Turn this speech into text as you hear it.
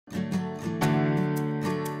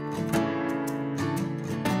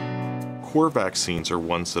core vaccines are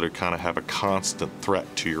ones that kind of have a constant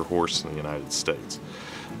threat to your horse in the United States.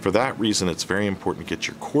 For that reason, it's very important to get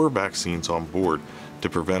your core vaccines on board to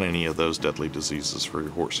prevent any of those deadly diseases for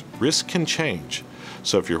your horse. Risk can change.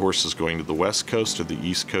 So if your horse is going to the West Coast or the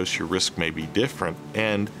East Coast, your risk may be different,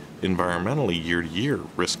 and environmentally, year to year,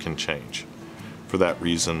 risk can change. For that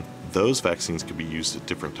reason, those vaccines can be used at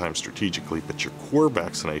different times strategically, but your core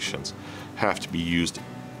vaccinations have to be used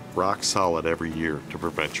rock solid every year to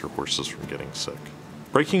prevent your horses from getting sick.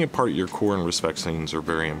 Breaking apart your core and risk vaccines are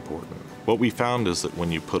very important. What we found is that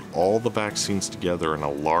when you put all the vaccines together in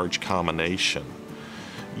a large combination,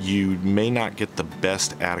 you may not get the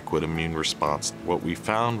best adequate immune response. What we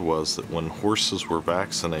found was that when horses were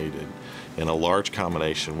vaccinated in a large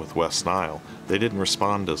combination with West Nile, they didn't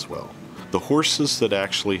respond as well. The horses that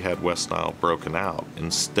actually had West Nile broken out,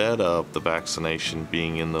 instead of the vaccination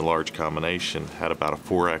being in the large combination, had about a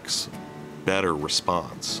 4x better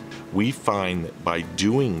response. We find that by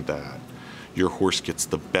doing that, your horse gets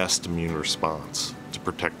the best immune response to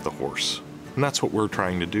protect the horse. And that's what we're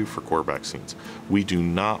trying to do for core vaccines. We do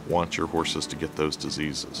not want your horses to get those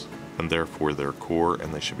diseases, and therefore they're core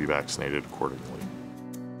and they should be vaccinated accordingly.